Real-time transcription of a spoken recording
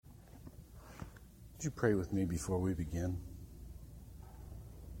Would you pray with me before we begin?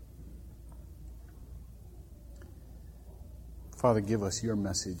 Father, give us your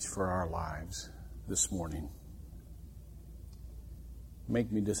message for our lives this morning.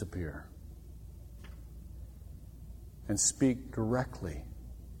 Make me disappear and speak directly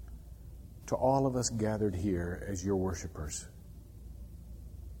to all of us gathered here as your worshipers.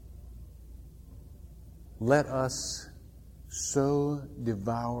 Let us so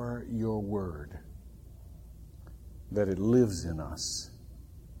devour your word that it lives in us.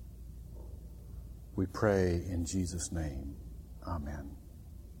 We pray in Jesus' name. Amen.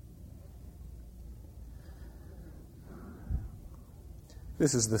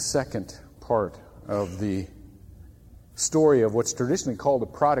 This is the second part of the story of what's traditionally called the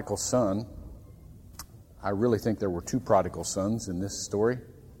prodigal son. I really think there were two prodigal sons in this story.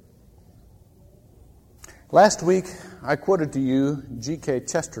 Last week, I quoted to you G.K.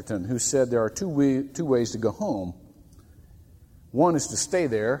 Chesterton, who said there are two ways to go home. One is to stay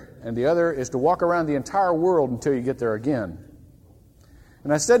there, and the other is to walk around the entire world until you get there again.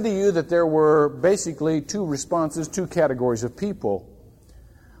 And I said to you that there were basically two responses, two categories of people.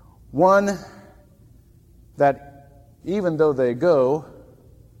 One, that even though they go,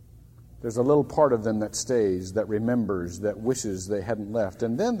 there's a little part of them that stays, that remembers, that wishes they hadn't left.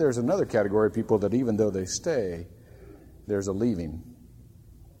 And then there's another category of people that even though they stay, there's a leaving.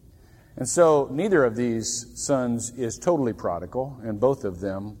 And so neither of these sons is totally prodigal, and both of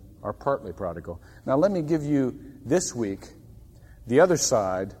them are partly prodigal. Now let me give you this week the other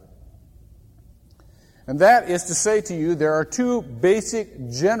side, and that is to say to you there are two basic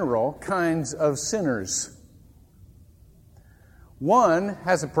general kinds of sinners. One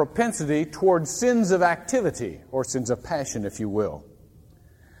has a propensity towards sins of activity, or sins of passion, if you will.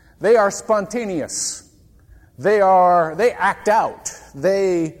 They are spontaneous. They act out.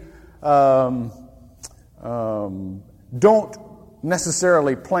 They don't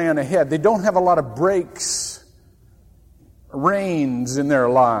necessarily plan ahead. They don't have a lot of breaks, reins in their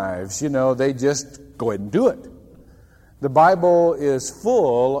lives. You know, they just go ahead and do it. The Bible is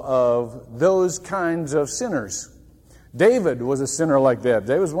full of those kinds of sinners. David was a sinner like that.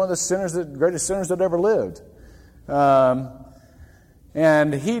 David was one of the greatest sinners that ever lived.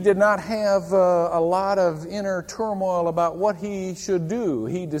 And he did not have a lot of inner turmoil about what he should do.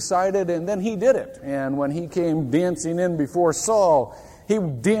 He decided, and then he did it. And when he came dancing in before Saul, he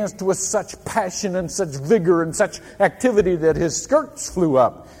danced with such passion and such vigor and such activity that his skirts flew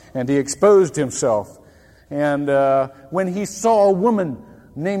up, and he exposed himself. And when he saw a woman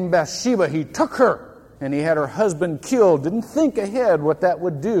named Bathsheba, he took her, and he had her husband killed. Didn't think ahead what that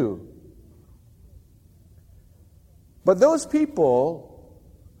would do. But those people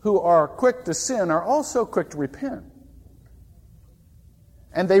who are quick to sin are also quick to repent.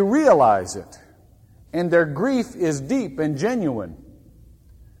 And they realize it. And their grief is deep and genuine.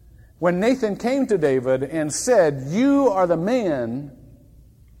 When Nathan came to David and said, "You are the man,"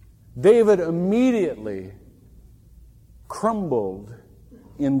 David immediately crumbled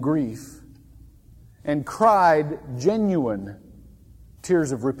in grief and cried genuine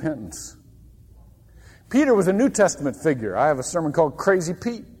tears of repentance. Peter was a New Testament figure. I have a sermon called Crazy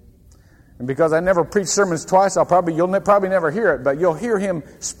Pete. And because I never preach sermons twice, you'll probably never hear it, but you'll hear him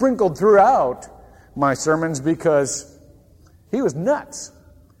sprinkled throughout my sermons because he was nuts.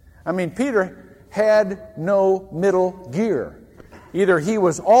 I mean, Peter had no middle gear. Either he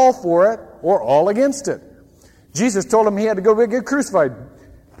was all for it or all against it. Jesus told him he had to go get crucified.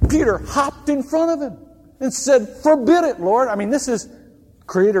 Peter hopped in front of him and said, "Forbid it, Lord." I mean, this is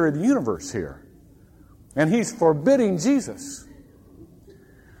creator of the universe here. And he's forbidding Jesus.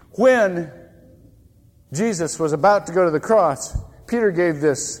 When Jesus was about to go to the cross, Peter gave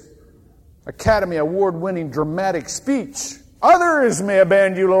this Academy Award-winning dramatic speech. "Others may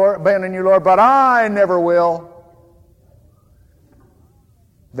abandon you, Lord, but I never will."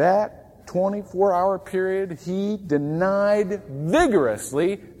 That 24-hour period, he denied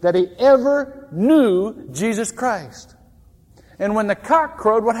vigorously that he ever knew Jesus Christ. And when the cock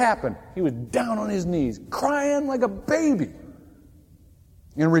crowed, what happened? He was down on his knees, crying like a baby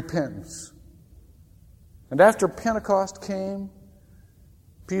in repentance. And after Pentecost came,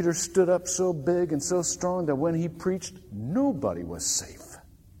 Peter stood up so big and so strong that when he preached, nobody was safe.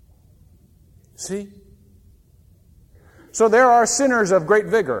 See? So there are sinners of great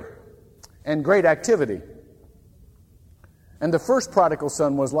vigor and great activity. And the first prodigal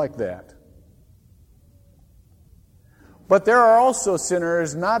son was like that. But there are also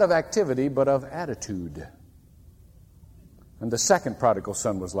sinners not of activity, but of attitude. And the second prodigal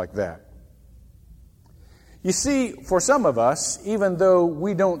son was like that. You see, for some of us, even though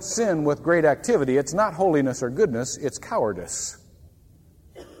we don't sin with great activity, it's not holiness or goodness, it's cowardice.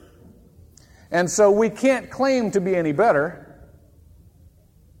 And so we can't claim to be any better.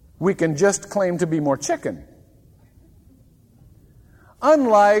 We can just claim to be more chicken.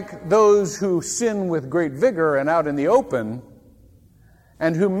 Unlike those who sin with great vigor and out in the open,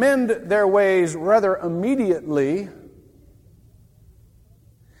 and who mend their ways rather immediately,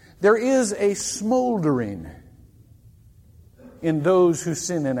 there is a smoldering in those who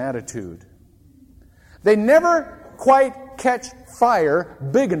sin in attitude. They never quite catch fire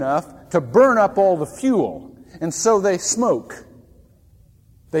big enough to burn up all the fuel, and so they smoke.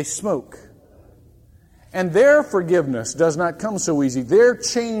 They smoke. And their forgiveness does not come so easy. Their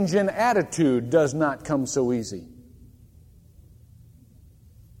change in attitude does not come so easy.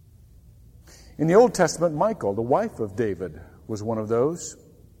 In the Old Testament, Michal, the wife of David, was one of those.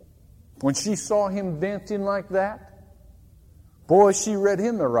 When she saw him dancing like that, boy, she read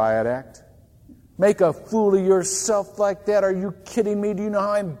him the riot act. Make a fool of yourself like that? Are you kidding me? Do you know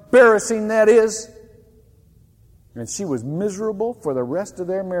how embarrassing that is? And she was miserable for the rest of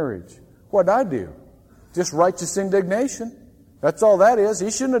their marriage. What did I do? Just righteous indignation. That's all that is.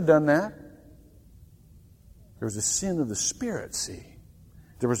 He shouldn't have done that. There was a sin of the Spirit, see.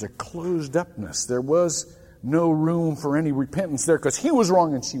 There was a closed upness. There was no room for any repentance there because he was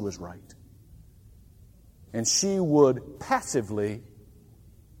wrong and she was right. And she would passively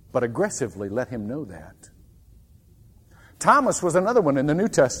but aggressively let him know that. Thomas was another one in the New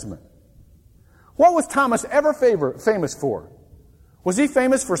Testament. What was Thomas ever famous for? Was he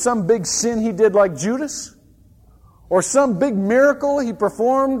famous for some big sin he did like Judas? Or some big miracle he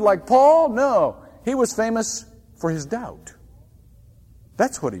performed like Paul? No. He was famous for his doubt.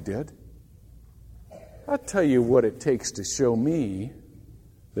 That's what he did. I'll tell you what it takes to show me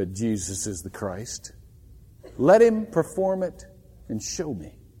that Jesus is the Christ. Let him perform it and show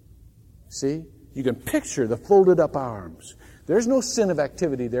me. See? You can picture the folded up arms. There's no sin of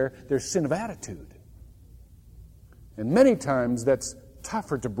activity there. There's sin of attitude. And many times that's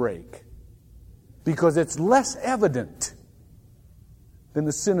tougher to break because it's less evident than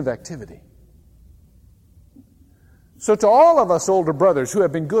the sin of activity. So to all of us older brothers who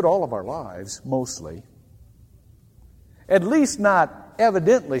have been good all of our lives, mostly, at least not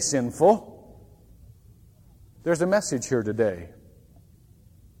evidently sinful, there's a message here today.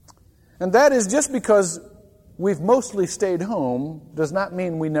 And that is just because we've mostly stayed home does not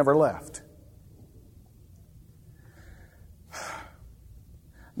mean we never left.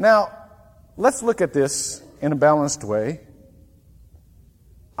 Now, let's look at this in a balanced way.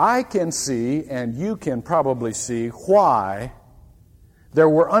 I can see, and you can probably see, why there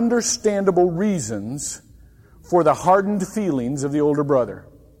were understandable reasons for the hardened feelings of the older brother.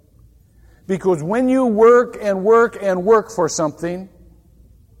 Because when you work and work and work for something,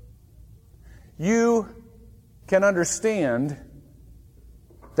 you can understand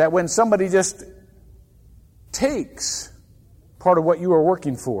that when somebody just takes part of what you are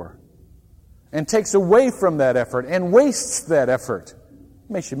working for and takes away from that effort and wastes that effort,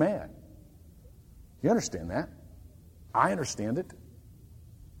 it makes you mad. You understand that? I understand it.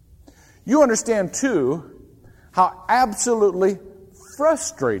 You understand, too, how absolutely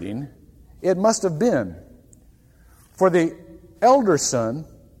frustrating it must have been for the elder son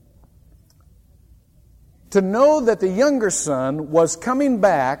to know that the younger son was coming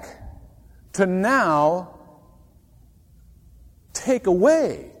back to now take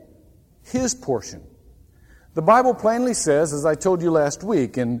away his portion. The Bible plainly says, as I told you last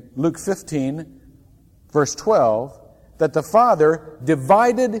week in Luke 15, verse 12, that the father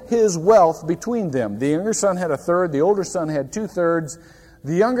divided his wealth between them. The younger son had a third, the older son had 2/3.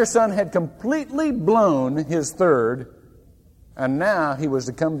 The younger son had completely blown his third, and now he was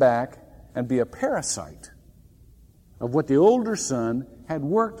to come back and be a parasite of what the older son had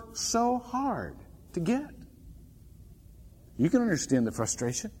worked so hard to get. You can understand the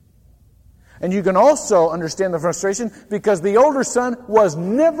frustration. And you can also understand the frustration because the older son was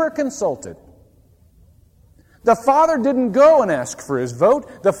never consulted. The father didn't go and ask for his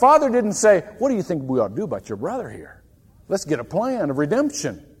vote. The father didn't say, what do you think we ought to do about your brother here? Let's get a plan of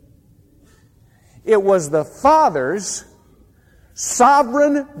redemption. It was the father's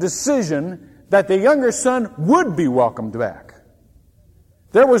sovereign decision that the younger son would be welcomed back.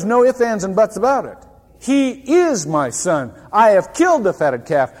 There was no ifs, ands, and buts about it. He is my son. I have killed the fatted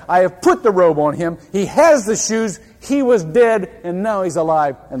calf. I have put the robe on him. He has the shoes. He was dead, and now he's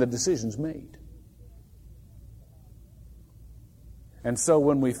alive, and the decision's made. And so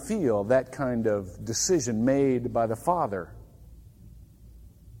when we feel that kind of decision made by the father,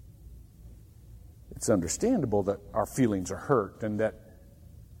 it It's understandable that our feelings are hurt and that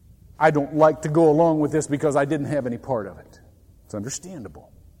I don't like to go along with this because I didn't have any part of it. It's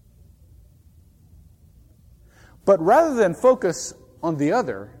understandable. But rather than focus on the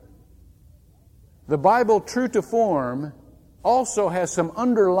other, the Bible, true to form, also has some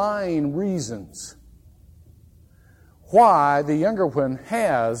underlying reasons why the younger one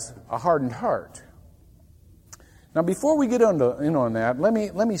has a hardened heart. Now, before we get in on that, let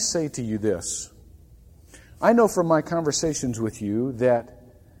me say to you this. I know from my conversations with you that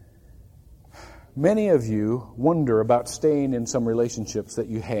many of you wonder about staying in some relationships that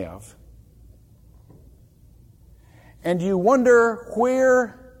you have. And you wonder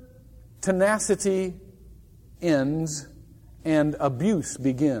where tenacity ends and abuse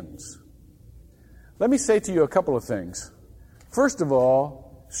begins. Let me say to you a couple of things. First of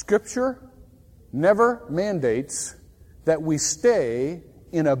all, Scripture never mandates that we stay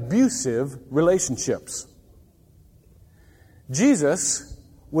in abusive relationships. Jesus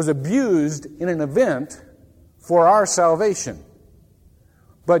was abused in an event for our salvation.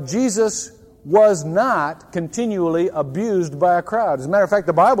 But Jesus was not continually abused by a crowd. As a matter of fact,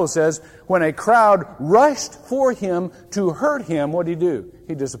 the Bible says when a crowd rushed for him to hurt him, what did he do?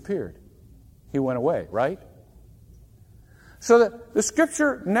 He disappeared. He went away, right? So the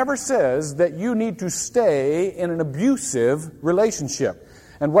Scripture never says that you need to stay in an abusive relationship.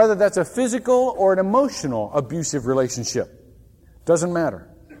 And whether that's a physical or an emotional abusive relationship, doesn't matter.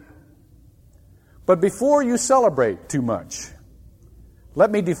 But before you celebrate too much, let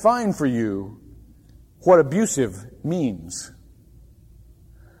me define for you what abusive means.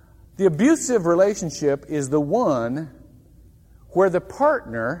 The abusive relationship is the one where the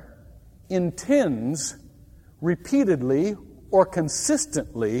partner intends repeatedly or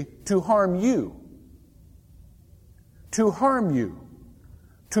consistently to harm you,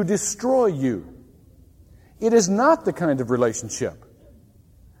 to destroy you. It is not the kind of relationship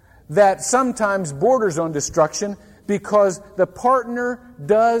that sometimes borders on destruction because the partner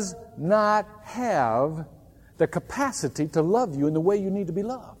does not have the capacity to love you in the way you need to be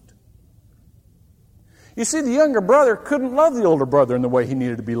loved. You see, the younger brother couldn't love the older brother in the way he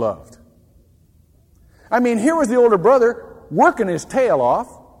needed to be loved. I mean, here was the older brother working his tail off,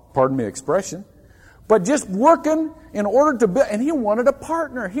 pardon me expression, but just working in order to build, and he wanted a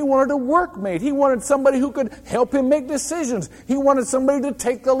partner. He wanted a workmate. He wanted somebody who could help him make decisions. He wanted somebody to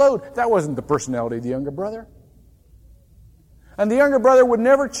take the load. That wasn't the personality of the younger brother. And the younger brother would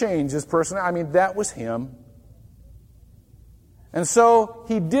never change his personality. I mean, that was him. And so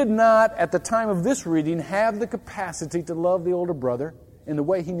he did not, at the time of this reading, have the capacity to love the older brother in the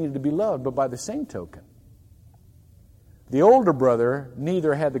way he needed to be loved. But by the same token, the older brother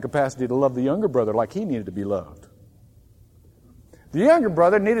neither had the capacity to love the younger brother like he needed to be loved. The younger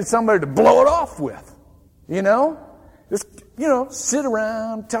brother needed somebody to blow it off with. Just, sit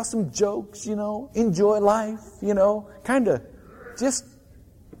around, tell some jokes, enjoy life, kind of just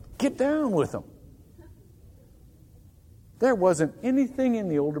get down with them. There wasn't anything in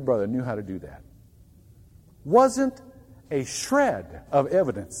the older brother knew how to do that. Wasn't a shred of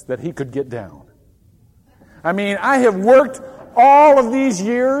evidence that he could get down. I mean, I have worked all of these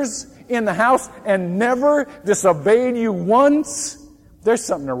years in the house and never disobeyed you once. There's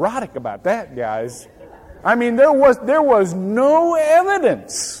something erotic about that, guys. I mean, there was no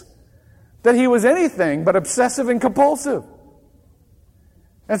evidence that he was anything but obsessive and compulsive.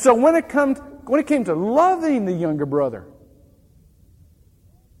 And so when it came to loving the younger brother,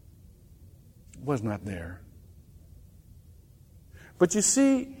 it was not there. But you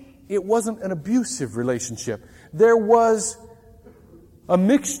see, it wasn't an abusive relationship. There was a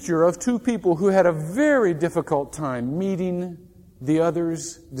mixture of two people who had a very difficult time meeting the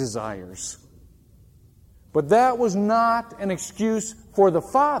other's desires. But that was not an excuse for the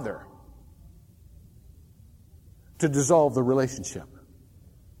father to dissolve the relationship.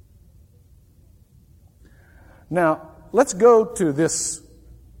 Now, let's go to this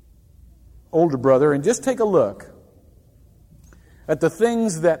older brother and just take a look at the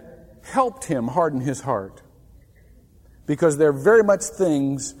things that helped him harden his heart. Because they're very much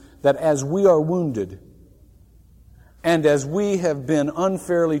things that as we are wounded and as we have been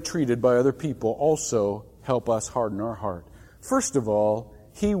unfairly treated by other people also help us harden our heart. First of all,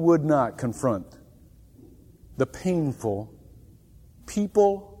 he would not confront the painful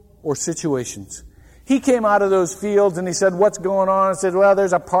people or situations. He came out of those fields and he said, "What's going on?" And said, "Well,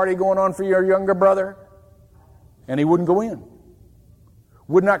 there's a party going on for your younger brother." And he wouldn't go in.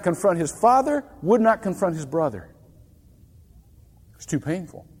 Would not confront his father, would not confront his brother. It was too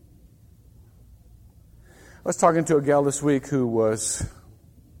painful. I was talking to a gal this week who was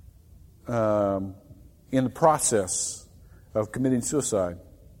in the process of committing suicide.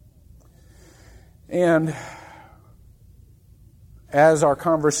 And as our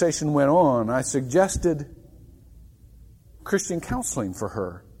conversation went on, I suggested Christian counseling for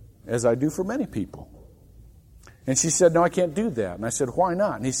her, as I do for many people. And she said, no, I can't do that. And I said, why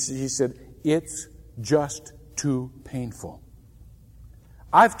not? And he said, it's just too painful.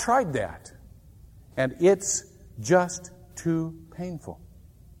 I've tried that, and it's just too painful.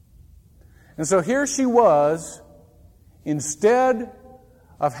 And so here she was, instead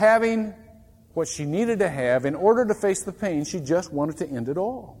of having what she needed to have in order to face the pain, she just wanted to end it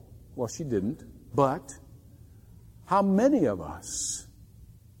all. Well, she didn't, but how many of us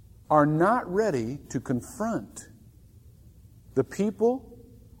are not ready to confront the people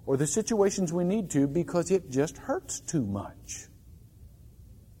or the situations we need to because it just hurts too much?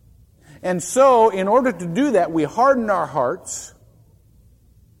 And so, in order to do that, we harden our hearts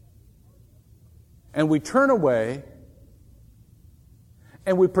and we turn away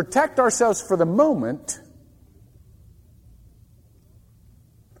and we protect ourselves for the moment,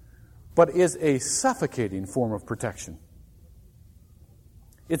 but is a suffocating form of protection.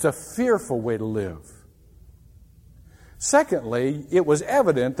 It's a fearful way to live. Secondly, it was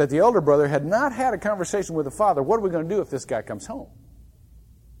evident that the elder brother had not had a conversation with the father. What are we going to do if this guy comes home?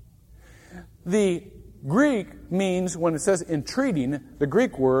 The Greek means, when it says entreating, the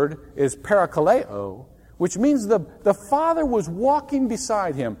Greek word is parakaleo, which means the father was walking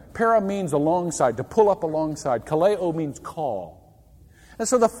beside him. Para means alongside, to pull up alongside. Kaleo means call. And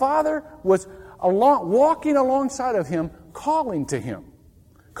so the father was walking alongside of him, calling to him,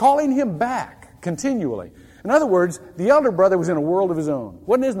 calling him back continually. In other words, the elder brother was in a world of his own.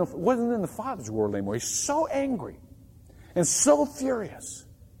 Wasn't in the father's world anymore. He's so angry and so furious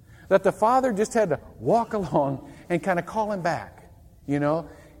that the father just had to walk along and kind of call him back. You know,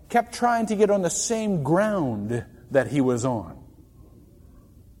 kept trying to get on the same ground that he was on.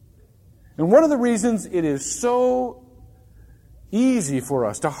 And one of the reasons it is so easy for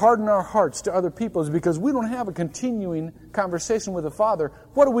us to harden our hearts to other people is because we don't have a continuing conversation with the Father.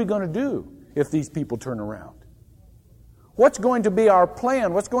 What are we going to do if these people turn around? What's going to be our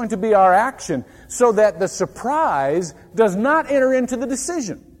plan? What's going to be our action so that the surprise does not enter into the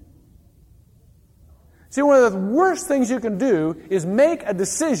decision? See, one of the worst things you can do is make a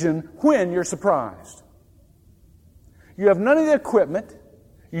decision when you're surprised. You have none of the equipment.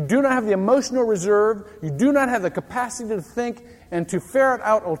 You do not have the emotional reserve. You do not have the capacity to think and to ferret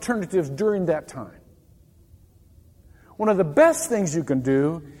out alternatives during that time. One of the best things you can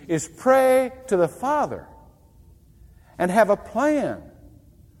do is pray to the Father and have a plan.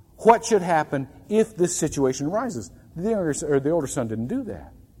 What should happen if this situation arises? The older son didn't do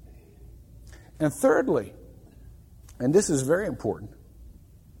that. And thirdly, and this is very important,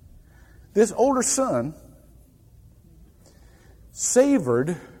 this older son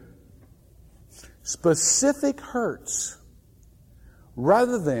savored specific hurts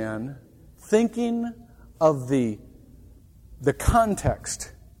rather than thinking of the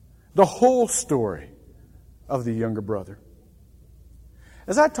context, the whole story of the younger brother.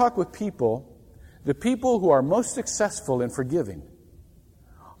 As I talk with people, the people who are most successful in forgiving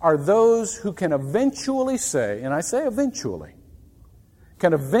are those who can eventually say, and I say eventually,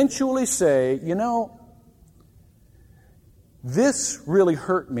 can eventually say, you know, this really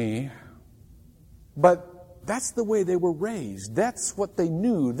hurt me, but that's the way they were raised. That's what they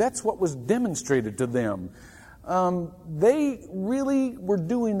knew. That's what was demonstrated to them. They really were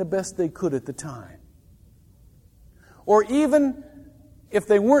doing the best they could at the time. Or even if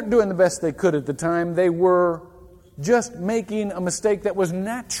they weren't doing the best they could at the time, they were just making a mistake that was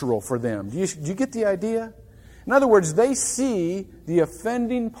natural for them. Do you get the idea? In other words, they see the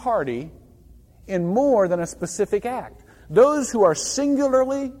offending party in more than a specific act. Those who are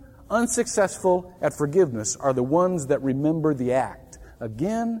singularly unsuccessful at forgiveness are the ones that remember the act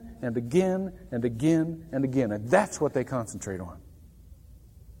again and again and again and again. And that's what they concentrate on.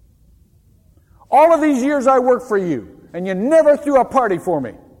 All of these years I worked for you, and you never threw a party for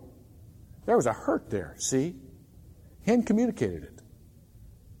me. There was a hurt there, see? He hadn't communicated it.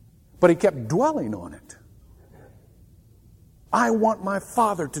 But he kept dwelling on it. I want my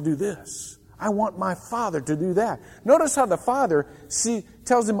father to do this. I want my father to do that. Notice how the father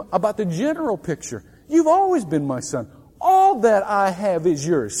tells him about the general picture. You've always been my son. All that I have is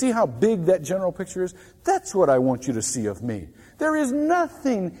yours. See how big that general picture is? That's what I want you to see of me. There is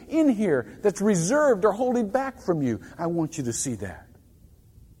nothing in here that's reserved or holding back from you. I want you to see that.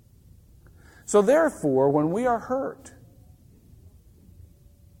 So therefore, when we are hurt,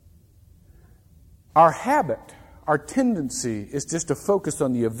 our habit our tendency is just to focus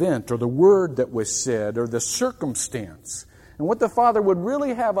on the event or the word that was said or the circumstance. And what the Father would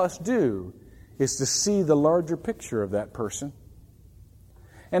really have us do is to see the larger picture of that person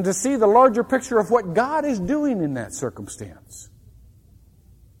and to see the larger picture of what God is doing in that circumstance.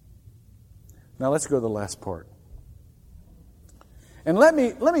 Now let's go to the last part. And let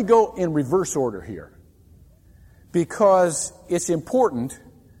me go in reverse order here, because it's important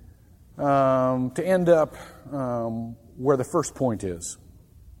to end up where the first point is.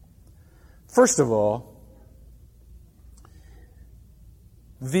 First of all,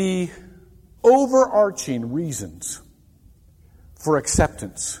 the overarching reasons for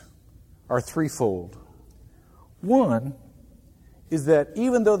acceptance are threefold. One is that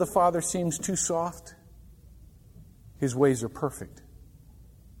even though the Father seems too soft, His ways are perfect.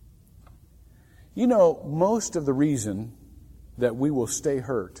 You know, most of the reason that we will stay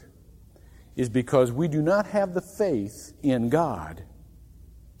hurt is because we do not have the faith in God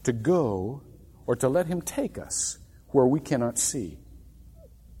to go or to let Him take us where we cannot see.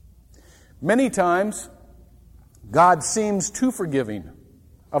 Many times, God seems too forgiving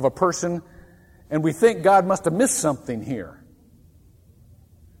of a person, and we think God must have missed something here.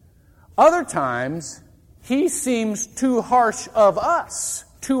 Other times, He seems too harsh of us,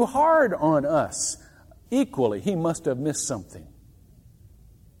 too hard on us. Equally, He must have missed something.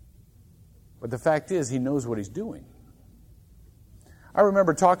 But the fact is, He knows what He's doing. I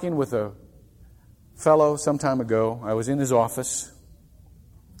remember talking with a fellow some time ago. I was in his office.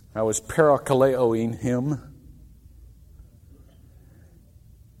 I was parakaleoing him.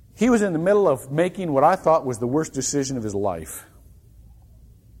 He was in the middle of making what I thought was the worst decision of his life.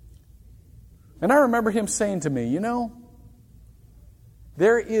 And I remember him saying to me, you know,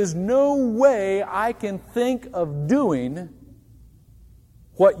 there is no way I can think of doing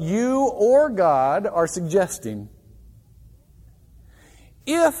what you or God are suggesting.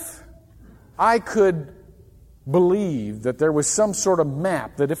 If I could believe that there was some sort of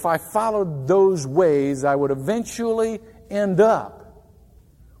map, that if I followed those ways, I would eventually end up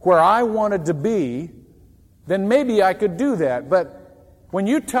where I wanted to be, then maybe I could do that. But when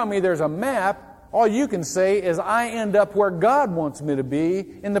you tell me there's a map, all you can say is I end up where God wants me to be,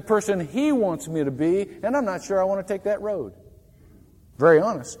 in the person He wants me to be, and I'm not sure I want to take that road. Very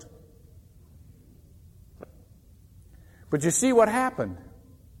honest. But you see what happened?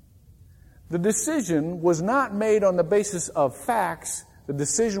 The decision was not made on the basis of facts. The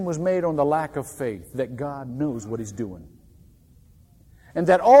decision was made on the lack of faith that God knows what He's doing. And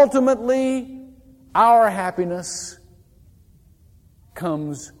that ultimately our happiness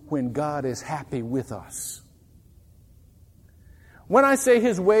comes when God is happy with us. When I say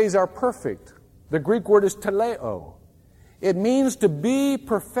His ways are perfect, the Greek word is teleo. It means to be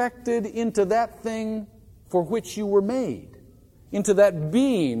perfected into that thing for which you were made, into that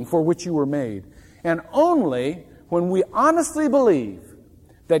being for which you were made. And only when we honestly believe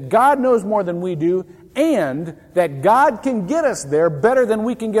that God knows more than we do and that God can get us there better than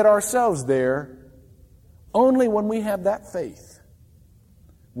we can get ourselves there, only when we have that faith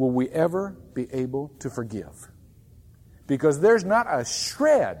will we ever be able to forgive. Because there's not a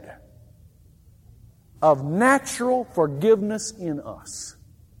shred of natural forgiveness in us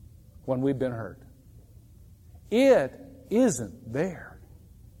when we've been hurt. It isn't there.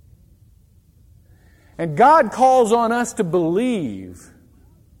 And God calls on us to believe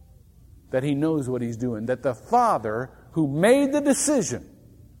that He knows what He's doing, that the Father who made the decision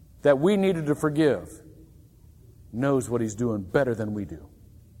that we needed to forgive knows what He's doing better than we do.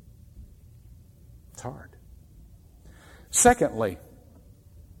 It's hard. Secondly,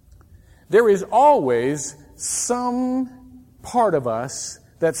 there is always some part of us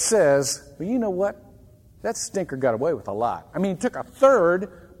that says, well, you know what? That stinker got away with a lot. I mean, he took a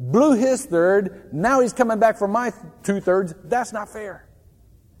third, blew his third, now he's coming back for my 2/3. That's not fair.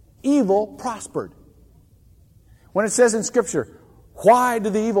 Evil prospered. When it says in Scripture, why do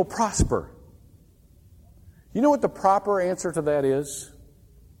the evil prosper? You know what the proper answer to that is?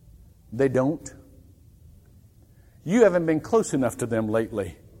 They don't. You haven't been close enough to them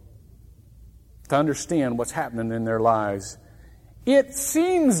lately to understand what's happening in their lives. It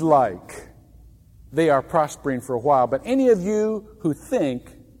seems like they are prospering for a while, but any of you who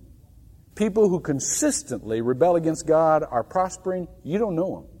think people who consistently rebel against God are prospering, you don't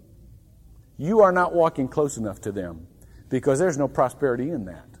know them. You are not walking close enough to them because there's no prosperity in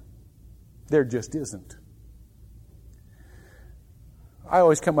that. There just isn't. I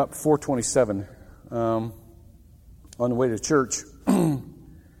always come up 427 on the way to church.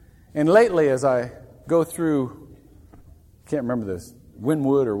 And lately, as I go through, can't remember this,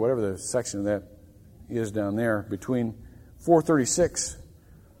 Longwood or whatever the section of that is down there between 436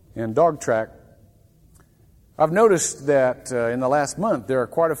 and Dog Track. I've noticed that in the last month there are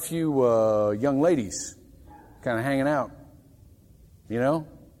quite a few young ladies kind of hanging out, you know?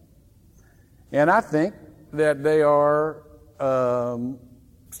 And I think that they are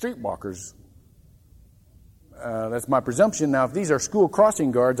streetwalkers. That's my presumption. Now, if these are school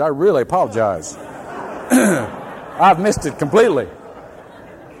crossing guards, I really apologize. I've missed it completely.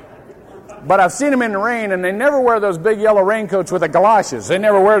 But I've seen them in the rain, and they never wear those big yellow raincoats with the galoshes. They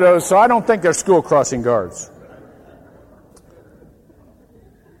never wear those, so I don't think they're school crossing guards.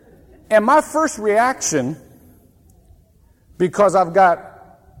 And my first reaction, because I've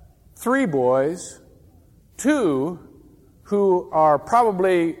got 3 boys, 2 who are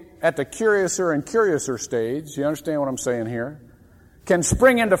probably at the curiouser and curiouser stage, you understand what I'm saying here, can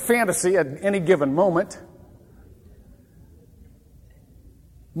spring into fantasy at any given moment.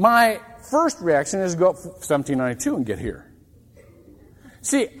 My first reaction is to go up 1792 and get here.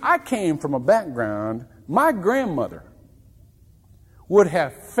 See, I came from a background, my grandmother would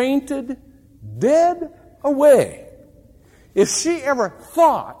have fainted dead away if she ever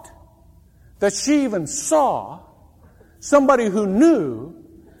thought that she even saw somebody who knew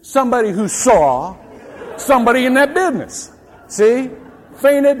somebody who saw somebody in that business. See?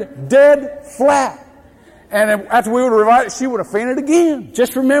 Fainted dead flat. And after we would revive it, she would have fainted again,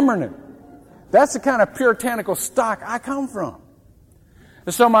 just remembering it. That's the kind of puritanical stock I come from.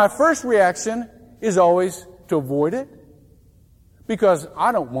 And so my first reaction is always to avoid it, because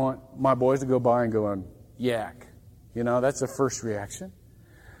I don't want my boys to go by and go and yak. You know, that's the first reaction.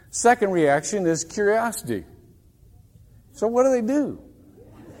 Second reaction is curiosity. So what do?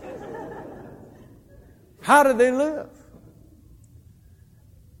 How do they live?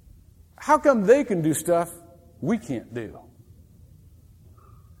 How come they can do stuff we can't do?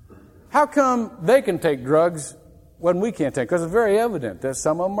 How come they can take drugs when we can't take? Because it's very evident that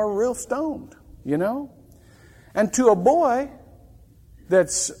some of them are real stoned, you know? And to a boy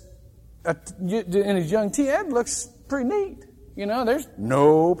that's in his young teen, that looks pretty neat. You know, there's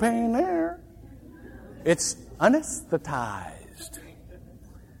no pain there. It's anesthetized.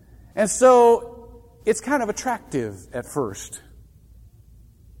 And so it's kind of attractive at first.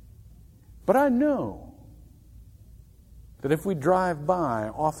 But I know that if we drive by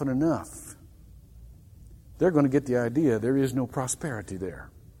often enough, they're going to get the idea there is no prosperity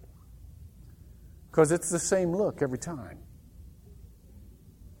there. Because it's the same look every time.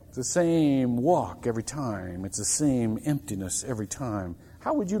 It's the same walk every time. It's the same emptiness every time.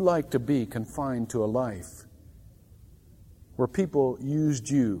 How would you like to be confined to a life where people used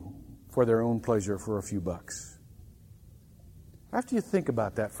you for their own pleasure for a few bucks? After you think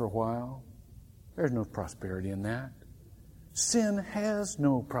about that for a while, there's no prosperity in that. Sin has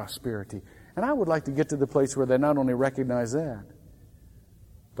no prosperity. And I would like to get to the place where they not only recognize that,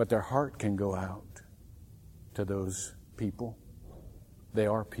 but their heart can go out to those people. They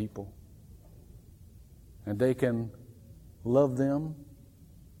are people. And they can love them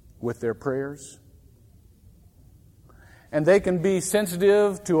with their prayers. And they can be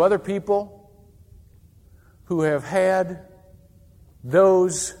sensitive to other people who have had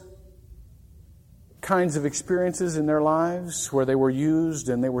those kinds of experiences in their lives where they were used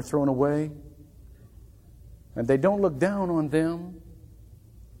and they were thrown away. And they don't look down on them.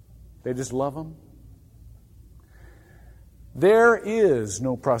 They just love them. There is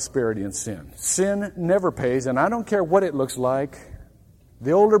no prosperity in sin. Sin never pays, and I don't care what it looks like.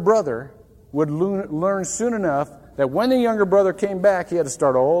 The older brother would learn soon enough that when the younger brother came back, he had to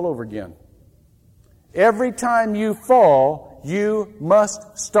start all over again. Every time you fall, you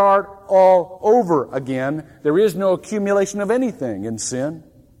must start all over again. There is no accumulation of anything in sin.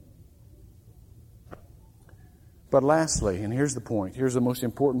 But lastly, and here's the point, here's the most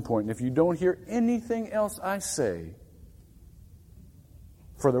important point, and if you don't hear anything else I say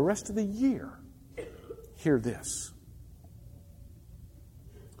for the rest of the year, hear this.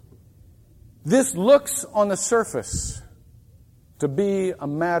 This looks on the surface to be a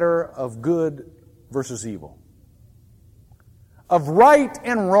matter of good versus evil, of right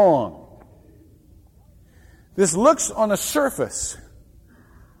and wrong. This looks on the surface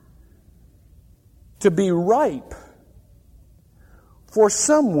to be ripe for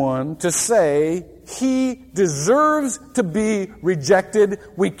someone to say he deserves to be rejected.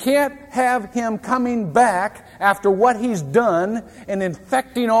 We can't have him coming back after what he's done and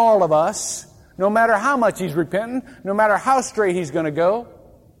infecting all of us, no matter how much he's repentant, no matter how straight he's going to go.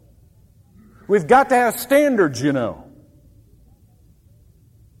 We've got to have standards, you know.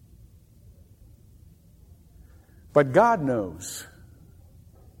 But God knows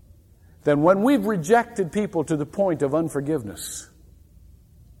then when we've rejected people to the point of unforgiveness,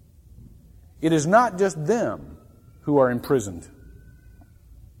 it is not just them who are imprisoned.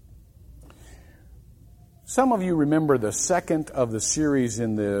 Some of you remember the second of the series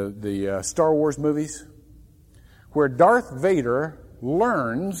in the Star Wars movies, where Darth Vader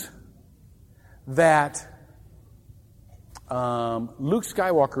learns that Luke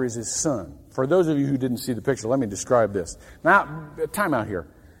Skywalker is his son. For those of you who didn't see the picture, let me describe this. Now, time out here.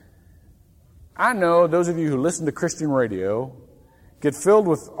 I know those of you who listen to Christian radio get filled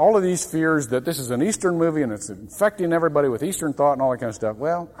with all of these fears that this is an Eastern movie and it's infecting everybody with Eastern thought and all that kind of stuff.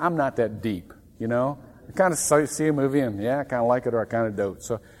 Well, I'm not that deep, you know. I kind of see a movie and, yeah, I kind of like it or I kind of don't.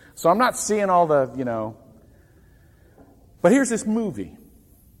 So I'm not seeing all the, you know. But here's this movie.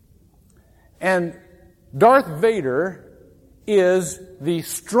 And Darth Vader is the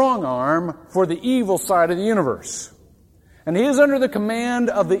strong arm for the evil side of the universe. And he is under the command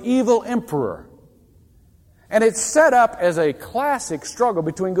of the evil emperor. And it's set up as a classic struggle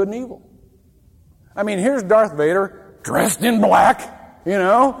between good and evil. I mean, here's Darth Vader dressed in black. You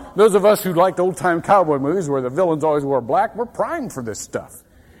know, those of us who liked old-time cowboy movies where the villains always wore black, we're primed for this stuff.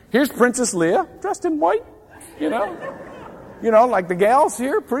 Here's Princess Leia dressed in white, you know. You know, like the gals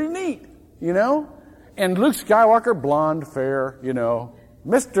here, pretty neat, you know. And Luke Skywalker, blonde, fair, you know,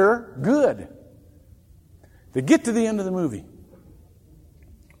 Mr. Good. They get to the end of the movie.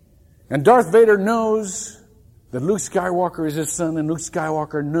 And Darth Vader knows that Luke Skywalker is his son, and Luke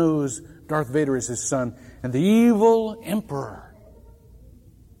Skywalker knows Darth Vader is his son. And the evil emperor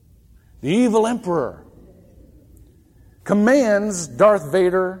commands Darth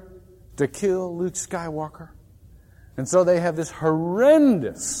Vader to kill Luke Skywalker. And so they have this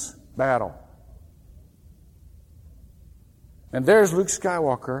horrendous battle. And there's Luke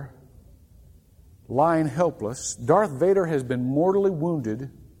Skywalker lying helpless. Darth Vader has been mortally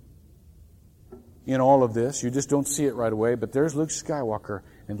wounded in all of this. You just don't see it right away. But there's Luke Skywalker.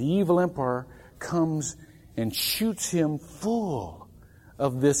 And the evil emperor comes and shoots him full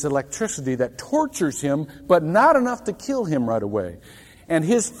of this electricity that tortures him, but not enough to kill him right away. And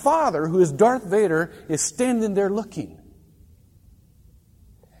his father, who is Darth Vader, is standing there looking.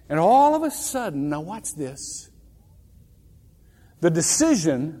 And all of a sudden, now watch this, the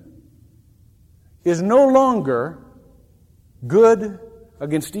decision is no longer good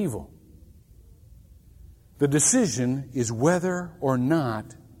against evil. The decision is whether or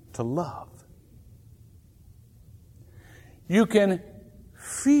not to love. You can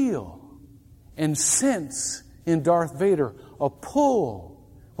feel and sense in Darth Vader a pull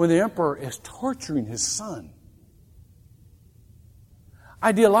when the emperor is torturing his son.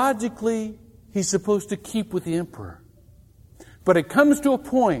 Ideologically, he's supposed to keep with the emperor. But it comes to a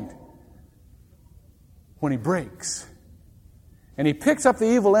point when he breaks. And he picks up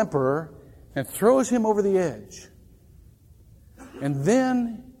the evil emperor and throws him over the edge. And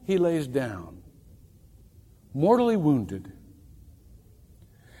then he lays down, mortally wounded.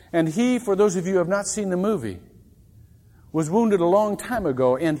 And he, for those of you who have not seen the movie, was wounded a long time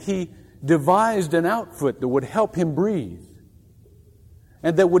ago, and he devised an outfit that would help him breathe,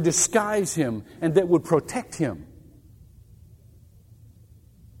 and that would disguise him, and that would protect him.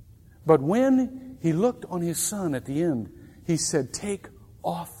 But when he looked on his son at the end, he said, "Take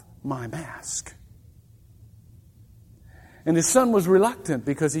off my mask." And his son was reluctant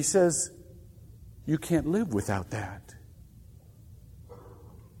because he says, "You can't live without that."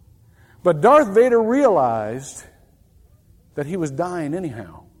 But Darth Vader realized that he was dying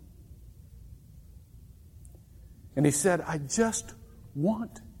anyhow. And he said, "I just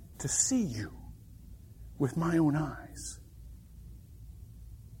want to see you with my own eyes."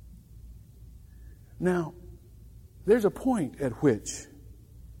 Now, there's a point at which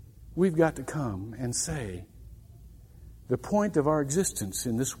we've got to come and say, the point of our existence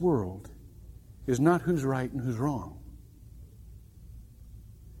in this world is not who's right and who's wrong.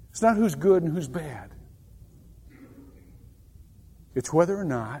 It's not who's good and who's bad. It's whether or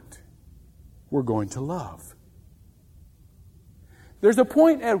not we're going to love. There's a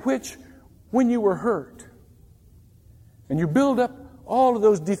point at which, when you were hurt, and you build up all of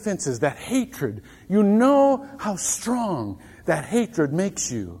those defenses, that hatred, you know how strong that hatred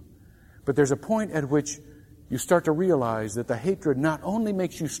makes you. But there's a point at which you start to realize that the hatred not only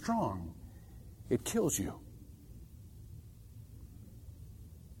makes you strong, it kills you.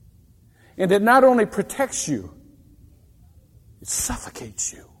 And it not only protects you, it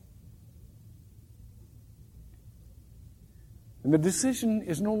suffocates you. And the decision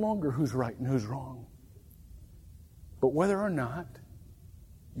is no longer who's right and who's wrong, but whether or not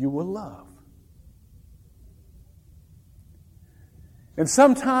you will love. And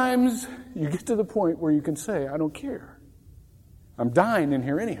sometimes you get to the point where you can say, I don't care. I'm dying in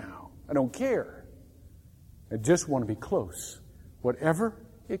here anyhow. I don't care. I just want to be close. Whatever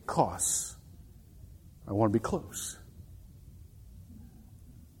it costs, I want to be close.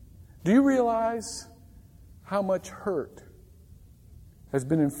 Do you realize how much hurt has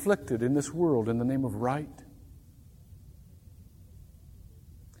been inflicted in this world in the name of right?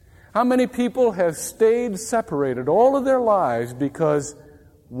 How many people have stayed separated all of their lives because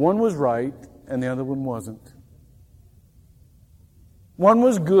one was right and the other one wasn't? One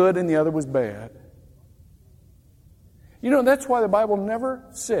was good and the other was bad. You know, that's why the Bible never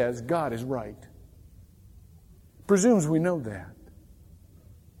says God is right. It presumes we know that.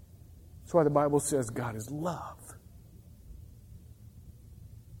 That's why the Bible says God is love.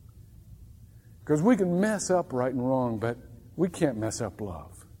 Because we can mess up right and wrong, but we can't mess up love.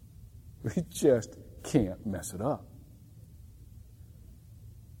 We just can't mess it up.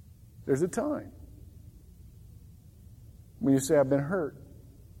 There's a time when you say, I've been hurt.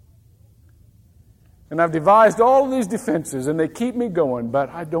 And I've devised all of these defenses, and they keep me going, but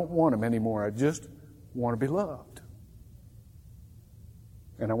I don't want them anymore. I just want to be loved.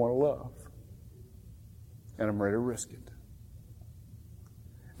 And I want to love. And I'm ready to risk it.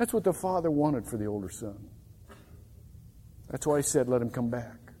 That's what the father wanted for the older son. That's why he said, let him come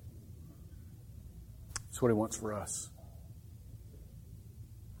back. That's what he wants for us.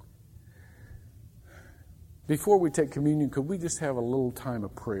 Before we take communion, could we just have a little time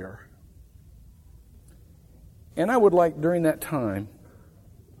of prayer? And I would like during that time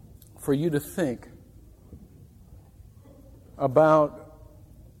for you to think about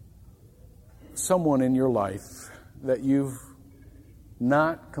someone in your life that you've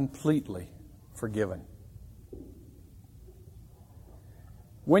not completely forgiven.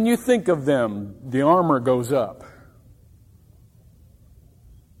 When you think of them, the armor goes up.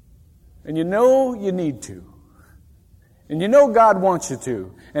 And you know you need to. And you know God wants you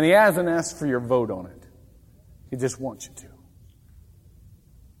to. And He hasn't asked for your vote on it. He just wants you to.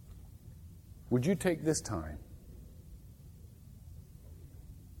 Would you take this time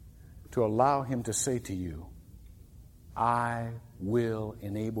to allow Him to say to you, I will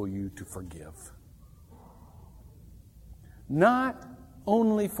enable you to forgive. Not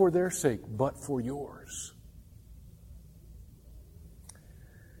only for their sake, but for yours.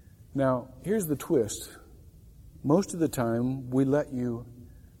 Now, here's the twist. Most of the time, we let you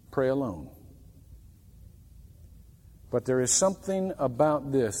pray alone. But there is something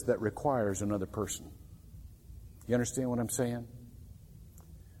about this that requires another person. You understand what I'm saying?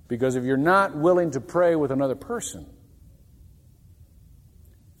 Because if you're not willing to pray with another person,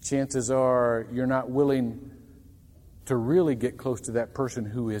 chances are you're not willing to really get close to that person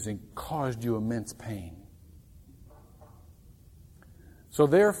who has caused you immense pain. So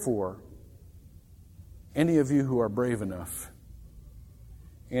therefore, any of you who are brave enough,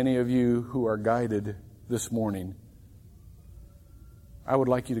 any of you who are guided this morning, I would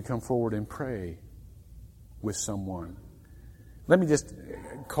like you to come forward and pray with someone. Let me just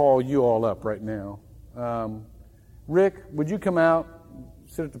call you all up right now. Rick, would you come out,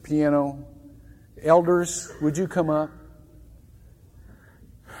 sit at the piano? Elders, would you come up?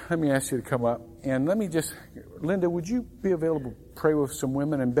 Let me ask you to come up. And let me just, Linda, would you be available to pray with some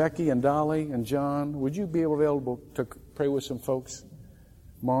women? And Becky and Dolly and John, would you be available to pray with some folks?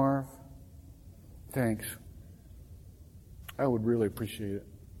 Marv, thanks. I would really appreciate it.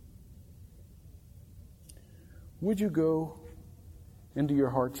 Would you go into your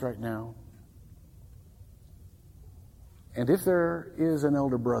hearts right now? And if there is an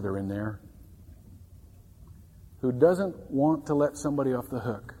elder brother in there who doesn't want to let somebody off the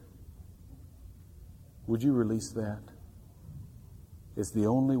hook, would you release that? It's the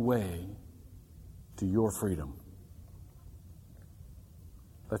only way to your freedom.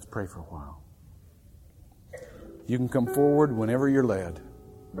 Let's pray for a while. You can come forward whenever you're led.